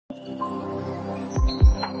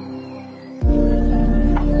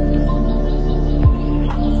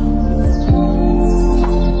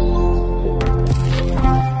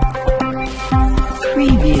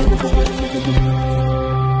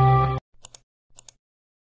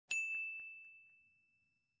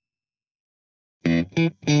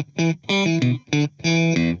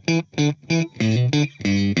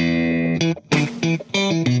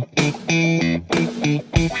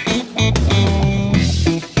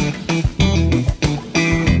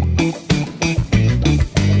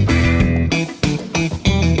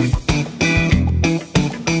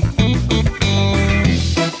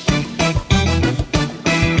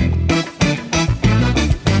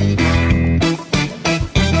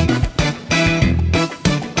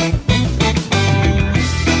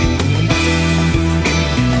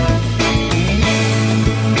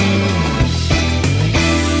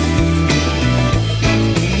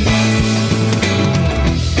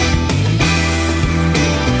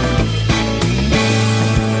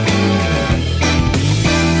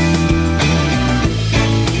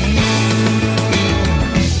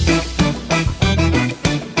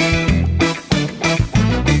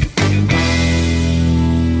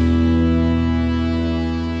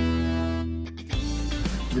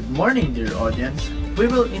Good morning, dear audience. We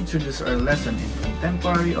will introduce our lesson in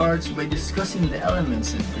contemporary arts by discussing the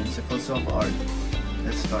elements and principles of art.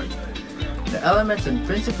 Let's start. The elements and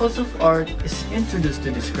principles of art is introduced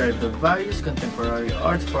to describe the various contemporary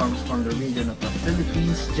art forms from the region of the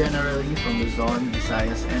Philippines, generally from Luzon,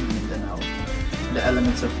 Visayas, and Mindanao. The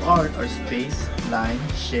elements of art are space, line,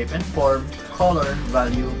 shape and form, color,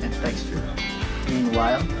 value, and texture.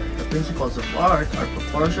 Meanwhile, the principles of art are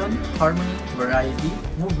proportion, harmony, variety,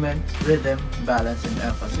 movement, rhythm, balance, and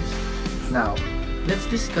emphasis. Now, let's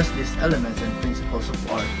discuss these elements and principles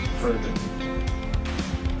of art further.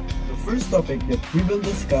 The first topic that we will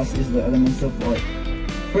discuss is the elements of art.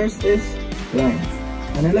 First is line,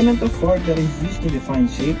 an element of art that is used to define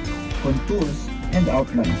shape, contours, and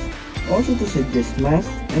outlines, also to suggest mass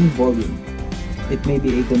and volume. It may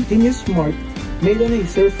be a continuous mark made on a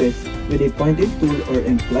surface with a pointed tool or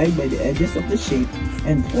implied by the edges of the shape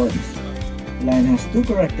and forms. Line has two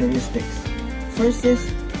characteristics. First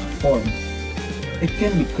is form. It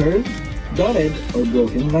can be curved, dotted, or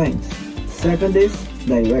broken lines. Second is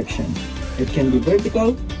direction. It can be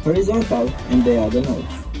vertical, horizontal, and diagonal.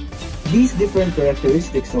 These different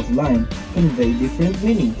characteristics of line convey different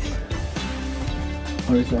meanings.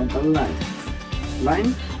 Horizontal line.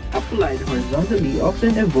 Lines applied horizontally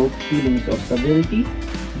often evoke feelings of stability,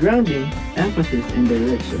 grounding, emphasis, and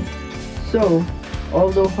direction. So,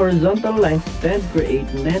 although horizontal lines tend to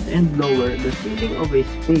create net and lower the ceiling of a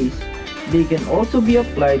space, they can also be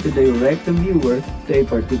applied to direct the viewer to a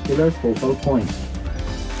particular focal point.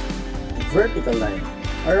 Vertical lines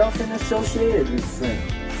are often associated with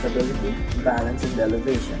strength, stability, balance, and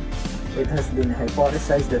elevation. It has been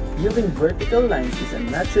hypothesized that viewing vertical lines is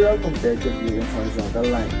unnatural compared to viewing horizontal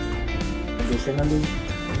lines. Additionally,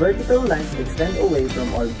 vertical lines extend away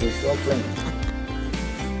from our visual plane.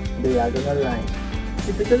 Diagonal lines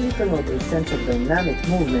typically connote a sense of dynamic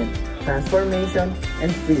movement, transformation,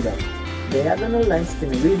 and freedom. Diagonal lines can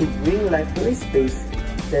really bring life to a space,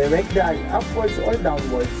 direct the eye upwards or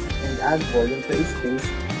downwards, and add volume to a space,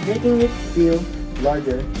 making it feel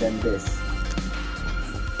larger than this.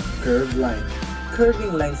 Curved line.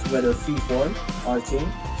 Curving lines, whether freeform, arching,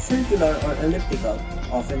 circular, or elliptical,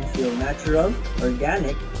 often feel natural,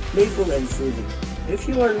 organic, playful, and soothing. If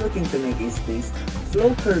you are looking to make a space,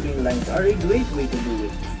 flow curving lines are a great way to do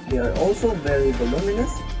it. They are also very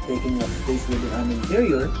voluminous, taking up space within an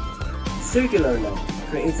interior. Circular line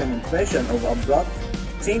creates an impression of abrupt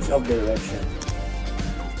change of direction.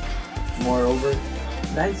 Moreover,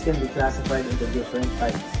 lines can be classified into different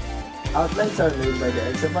types. Outlines are made by the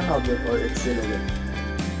edge of an object or its silhouette.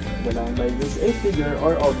 The line by which a figure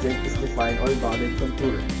or object is defined or bounded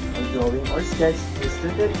contour. A drawing or sketch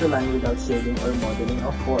restricted to line without shading or modeling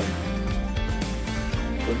of form.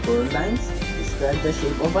 Contour lines describe the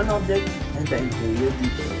shape of an object and the interior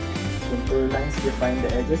detail. Contour lines define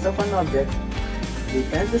the edges of an object. They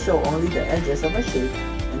tend to show only the edges of a shape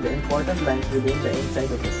and the important lines within the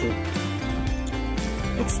inside of the shape.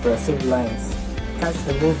 Expressive lines catch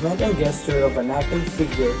the movement and gesture of an active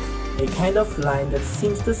figure, a kind of line that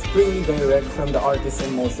seems to springly direct from the artist's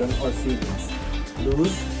emotion or feelings.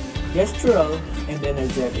 Loose, gestural, and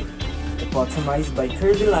energetic, epitomized by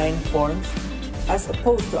curvy line forms as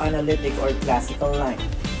opposed to analytic or classical line.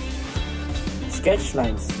 Sketch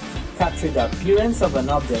lines capture the appearance of an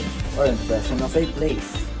object or impression of a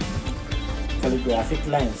place. Calligraphic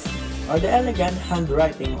lines are the elegant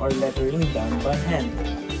handwriting or lettering done by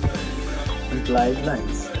hand. Implied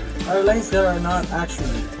lines are lines that are not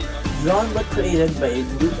actually drawn but created by a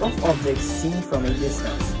group of objects seen from a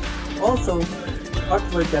distance. Also,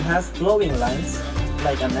 artwork that has flowing lines,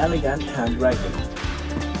 like an elegant handwriting.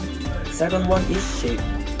 Second one is shape.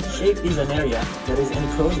 Shape is an area that is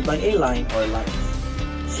enclosed by a line or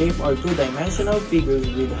lines. Shape are two-dimensional figures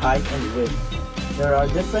with height and width. There are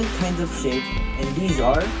different kinds of shape, and these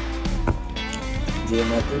are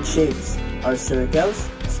geometric shapes are circles,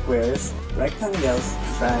 squares, rectangles,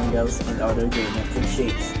 triangles, and other geometric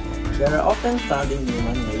shapes. They are often found in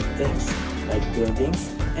human-made things, like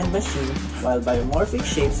buildings and machines, while biomorphic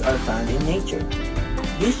shapes are found in nature.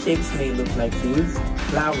 These shapes may look like leaves,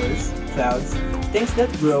 flowers, clouds, things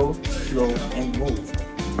that grow, flow, and move.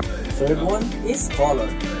 Third one is color.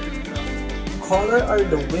 Color are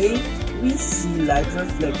the way we see light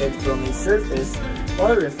reflected from a surface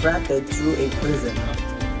or refracted through a prism.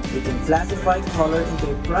 We can classify color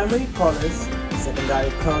into primary colors,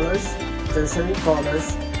 secondary colors, tertiary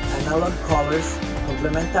colors, analog colors,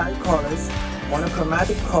 complementary colors,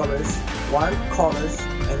 monochromatic colors, warm colors,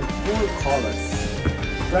 and cool colors.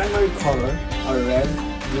 Primary color are red,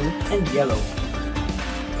 blue, and yellow.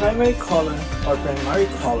 Primary color or primary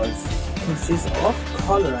colors consist of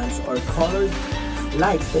colorants or colored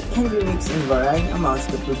lights that can be mixed in varying amounts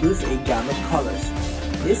to produce a gamut colors.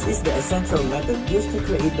 This is the essential method used to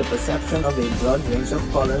create the perception of a broad range of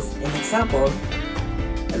colors, in example,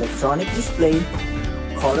 electronic display,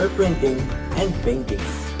 color printing, and paintings.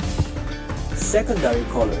 Secondary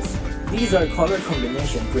colors. These are color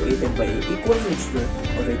combinations created by an equal mixture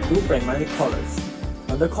of the two primary colors.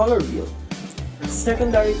 On the color wheel,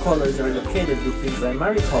 secondary colors are located between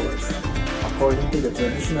primary colors. According to the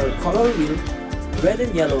traditional color wheel, red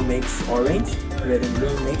and yellow makes orange, red and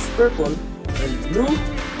blue makes purple, and blue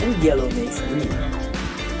and yellow makes green.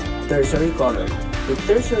 Tertiary color. The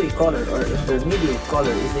tertiary color or intermediate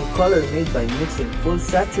color is a color made by mixing full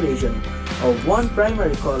saturation of one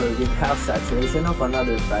primary color with half saturation of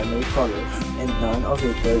another primary color and none of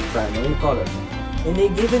a third primary color in a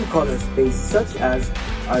given color space, such as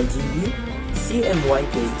RGB,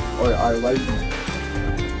 CMYK, or RYB.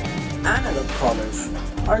 Analog colors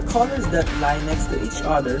are colors that lie next to each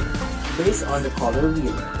other based on the color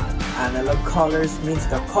wheel. Analog colors means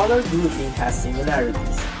the color grouping has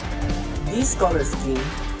similarities. These color scheme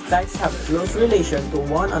types have close relation to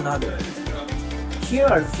one another. Here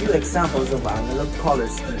are few examples of analog color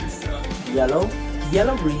schemes: yellow,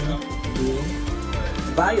 yellow-green, green,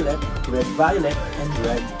 violet, red-violet, and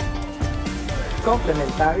red.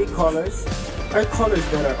 Complementary colors are colors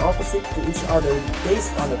that are opposite to each other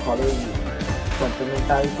based on the color wheel.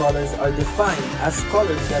 Complementary colors are defined as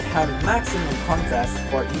colors that have maximum contrast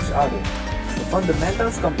for each other. The fundamental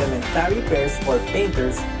complementary pairs for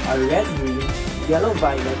painters are red-green,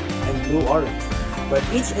 yellow-violet, and blue-orange, but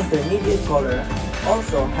each intermediate color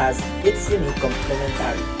also has its unique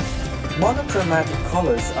complementary. Monochromatic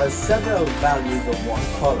colors are several values of one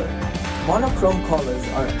color. Monochrome colors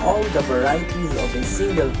are all the varieties of a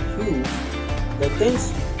single hue, the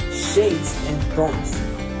tints, shades, and tones.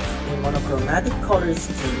 A monochromatic color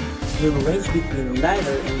scheme will range between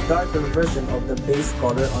lighter and darker version of the base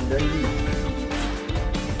color underneath.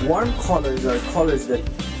 Warm colors are colors that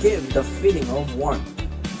give the feeling of warmth,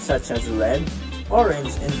 such as red,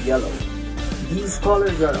 orange, and yellow. These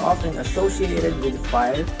colors are often associated with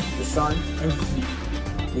fire, the sun, and heat.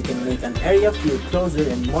 They can make an area feel closer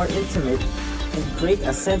and more intimate and create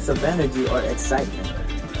a sense of energy or excitement.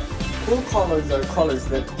 Cool colors are colors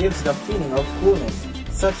that gives the feeling of coolness,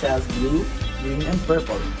 such as blue, green, and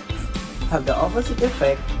purple. Have the opposite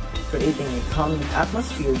effect, creating a calming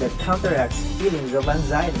atmosphere that counteracts feelings of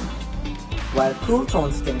anxiety. While cool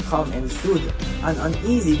tones can calm and soothe an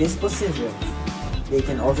uneasy disposition, they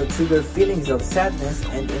can also trigger feelings of sadness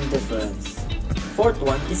and indifference. Fourth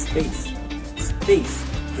one is space. Space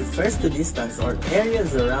refers to distance or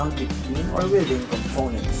areas around, between, or within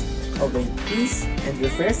components of a piece and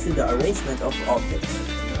refers to the arrangement of objects.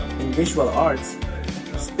 In visual arts,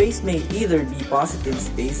 space may either be positive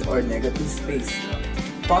space or negative space.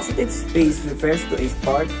 Positive space refers to a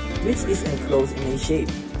part which is enclosed in a shape.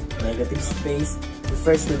 Negative space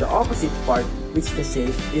refers to the opposite part which the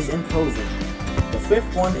shape is enclosing. The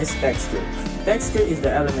fifth one is texture. Texture is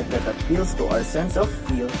the element that appeals to our sense of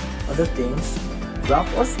feel of the things, rough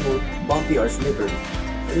or smooth, bumpy or slippery.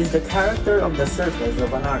 It is the character of the surface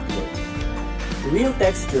of an artwork. Real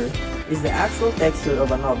texture is the actual texture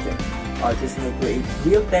of an object. Artists may create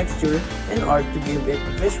real texture in art to give it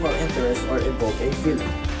visual interest or evoke a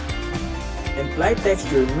feeling. Implied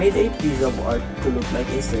texture made a piece of art to look like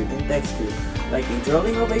a certain texture, like a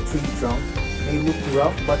drawing of a tree trunk, may look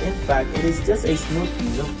rough, but in fact it is just a smooth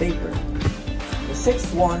piece of paper. The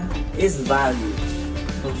sixth one is value.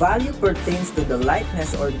 The value pertains to the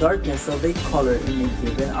lightness or darkness of a color in a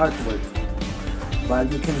given artwork.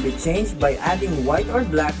 Value can be changed by adding white or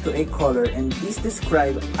black to a color, and these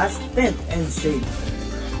described as tint and shade.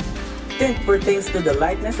 Tint pertains to the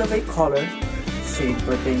lightness of a color, shade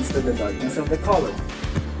pertains to the darkness of the color.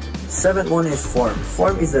 Seventh one is form.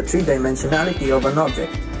 Form is the three-dimensionality of an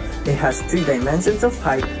object. It has three dimensions of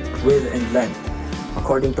height, width, and length.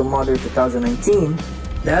 According to Modern 2019,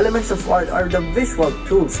 the elements of art are the visual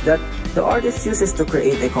tools that the artist uses to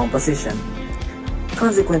create a composition.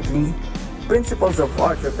 Consequently, principles of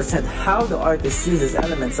art represent how the artist uses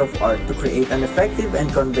elements of art to create an effective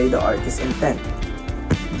and convey the artist's intent.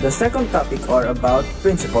 The second topic are about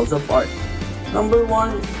principles of art. Number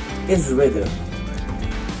one is rhythm.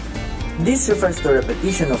 This refers to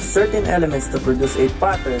repetition of certain elements to produce a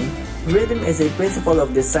pattern. Rhythm is a principle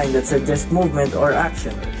of design that suggests movement or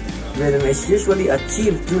action. Rhythm is usually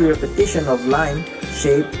achieved through repetition of line,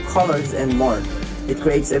 shape, colors, and more. It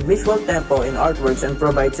creates a visual tempo in artworks and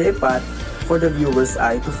provides a path for the viewer's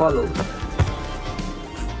eye to follow.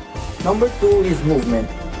 Number two is movement.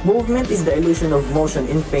 Movement is the illusion of motion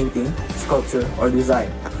in painting, sculpture, or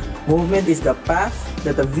design. Movement is the path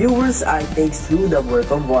that the viewer's eye takes through the work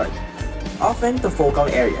of art, often to focal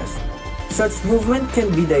areas. Such movement can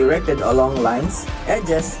be directed along lines,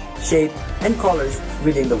 edges, shape, and colors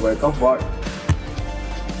within the work of art.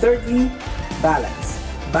 Thirdly, balance.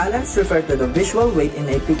 Balance refers to the visual weight in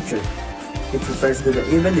a picture. It refers to the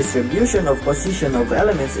even distribution of position of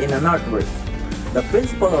elements in an artwork. The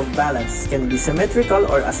principle of balance can be symmetrical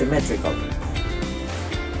or asymmetrical.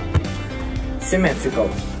 Symmetrical.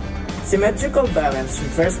 Symmetrical balance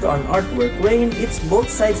refers to an artwork wherein its both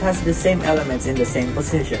sides has the same elements in the same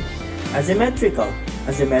position. Asymmetrical.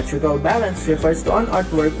 Asymmetrical balance refers to an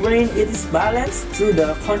artwork wherein it is balanced through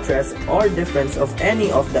the contrast or difference of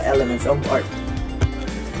any of the elements of art.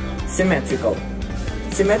 Symmetrical.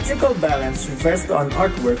 Symmetrical balance refers to an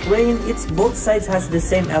artwork wherein its both sides has the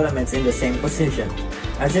same elements in the same position.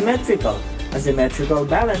 Asymmetrical. Asymmetrical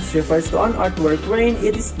balance refers to an artwork wherein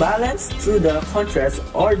it is balanced through the contrast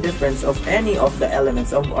or difference of any of the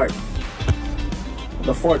elements of art.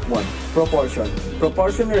 The fourth one, proportion.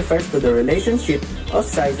 Proportion refers to the relationship of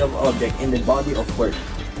size of object in the body of work.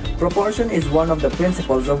 Proportion is one of the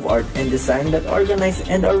principles of art and design that organize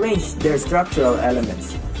and arrange their structural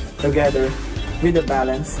elements together with the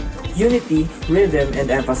balance, unity, rhythm, and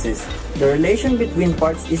emphasis. The relation between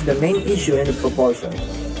parts is the main issue in the proportion,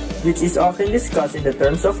 which is often discussed in the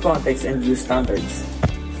terms of context and use standards.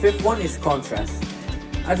 Fifth one is contrast.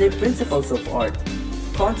 As a principles of art,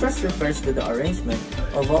 contrast refers to the arrangement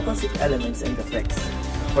of opposite elements and effects.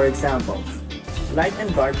 For example, light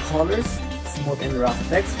and dark colors, smooth and rough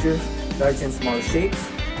texture, large and small shapes.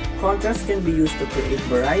 Contrast can be used to create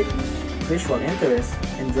variety, visual interest,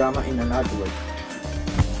 and drama in an artwork.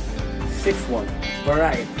 Sixth one,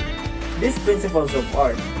 variety. These principles of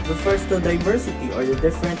art refers to diversity or the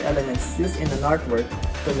different elements used in an artwork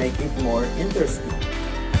to make it more interesting.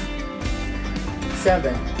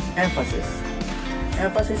 7. Emphasis.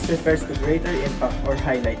 Emphasis refers to greater impact or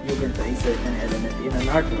highlight given to a certain element in an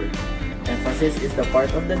artwork. Emphasis is the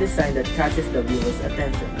part of the design that catches the viewer's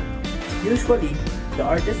attention. Usually, the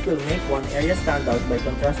artist will make one area stand out by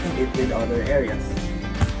contrasting it with other areas.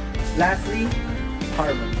 Lastly,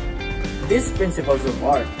 harmony. These principles of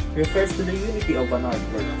art refers to the unity of an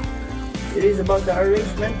artwork. It is about the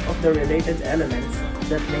arrangement of the related elements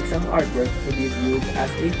that makes an artwork to be viewed as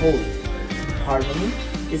a whole. Harmony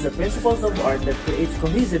is the principles of art that creates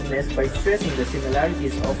cohesiveness by stressing the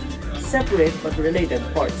similarities of separate but related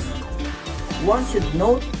parts. One should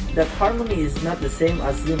note that harmony is not the same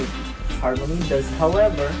as unity. Harmony does,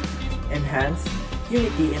 however, enhance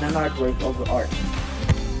unity in an artwork of art.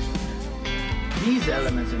 These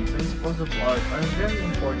elements and principles of art are a very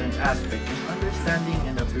important aspect in understanding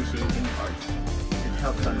and appreciating arts. It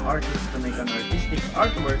helps an artist to make an artistic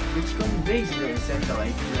artwork which conveys their essential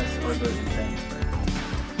ideas or their intent.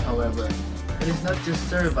 However, it does not just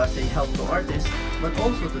serve as a help to artists, but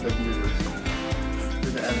also to the viewers.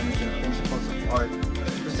 Through the elements and principles of art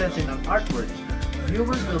present in an artwork,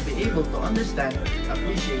 viewers will be able to understand,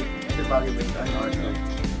 appreciate, and evaluate an artwork.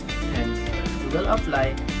 Hence, we will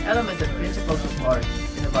apply elements and principles of art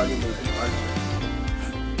in evaluating artworks.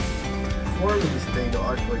 Before we display the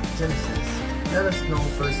artwork genesis, let us know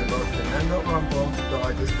first about Hernando Ocampo, the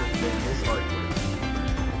artist who made this artwork.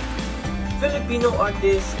 Filipino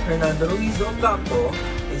artist Hernando Ocampo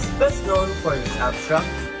is best known for his abstract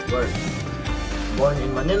works. Born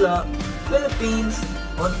in Manila, Philippines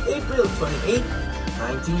on April 28,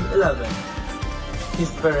 1911.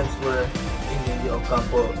 His parents were Emilio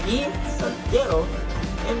Ocampo y Salguero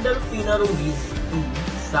and Delfina Ruiz y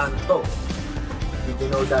Santo. Did you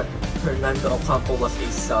know that Hernando Ocampo was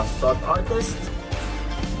a self-taught artist?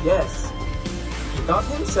 Yes, he taught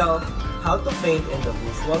himself how to paint in the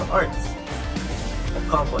visual arts.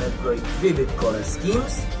 Ocampo employed vivid color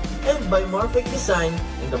schemes and bimorphic design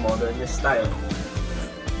in the modernist style,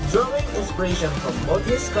 drawing inspiration from both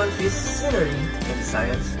his country's scenery and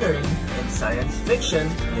science fiction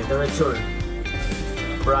literature.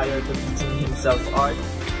 Prior to teaching himself art,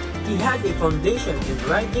 he had a foundation in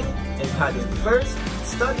writing and had first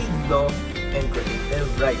studied law and creative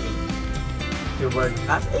writing. He worked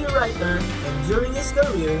as a writer, and during his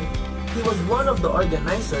career, he was one of the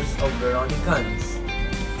organizers of Veronicans,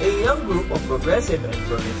 a young group of progressive and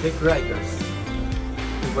prolific writers.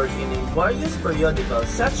 He worked in various periodicals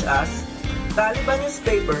such as Taliban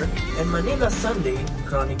newspaper and Manila Sunday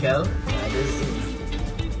Chronicle magazine.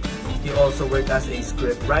 He also worked as a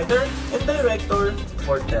scriptwriter and director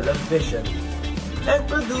for television, and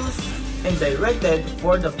produced and directed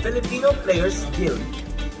for the Filipino Players Guild.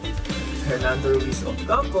 Hernando Ruiz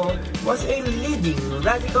Ocampo was a leading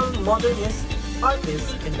radical modernist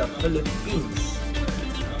artist in the Philippines.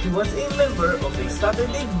 He was a member of a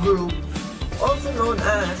Saturday group, also known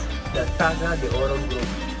as the Taga de Oro Group,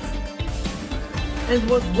 and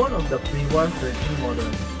was one of the pre-war 13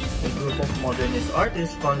 moderns, a group of modernist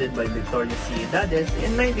artists founded by Victorio Ciudades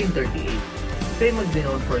in 1938. Famously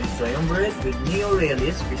known for his triumvirate with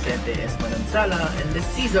neo-realists Vicente Esmananzala and the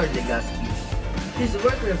Cesar Legazpi. His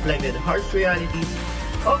work reflected harsh realities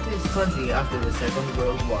of his country after the Second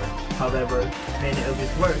World War. However, many of his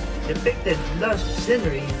work depicted lush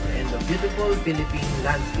scenery and the beautiful Philippine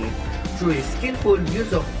landscape through his skillful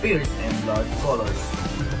use of fierce and blood colors.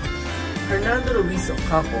 Hernando Ruiz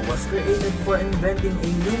Ocampo was created for inventing a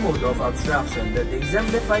new mode of abstraction that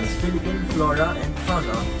exemplifies Philippine flora and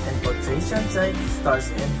fauna and portrays sunshine, stars,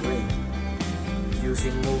 and rain.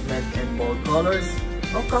 Using movement and bold colors,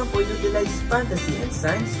 Ocampo utilized fantasy and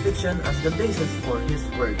science fiction as the basis for his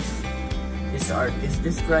works. His art is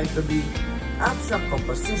described to be abstract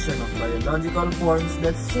composition of biological forms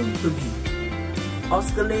that seem to be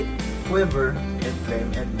oscillate, quiver, and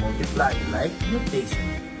flame and multiply like mutation.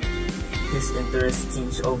 His interests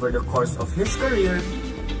changed over the course of his career,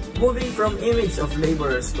 moving from image of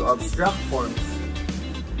laborers to abstract forms.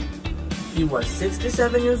 He was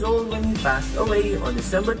 67 years old when he passed away on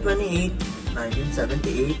December 28,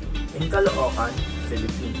 1978 in Caloocan,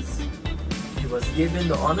 Philippines. He was given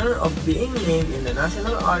the honor of being named in the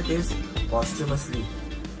National Artist posthumously.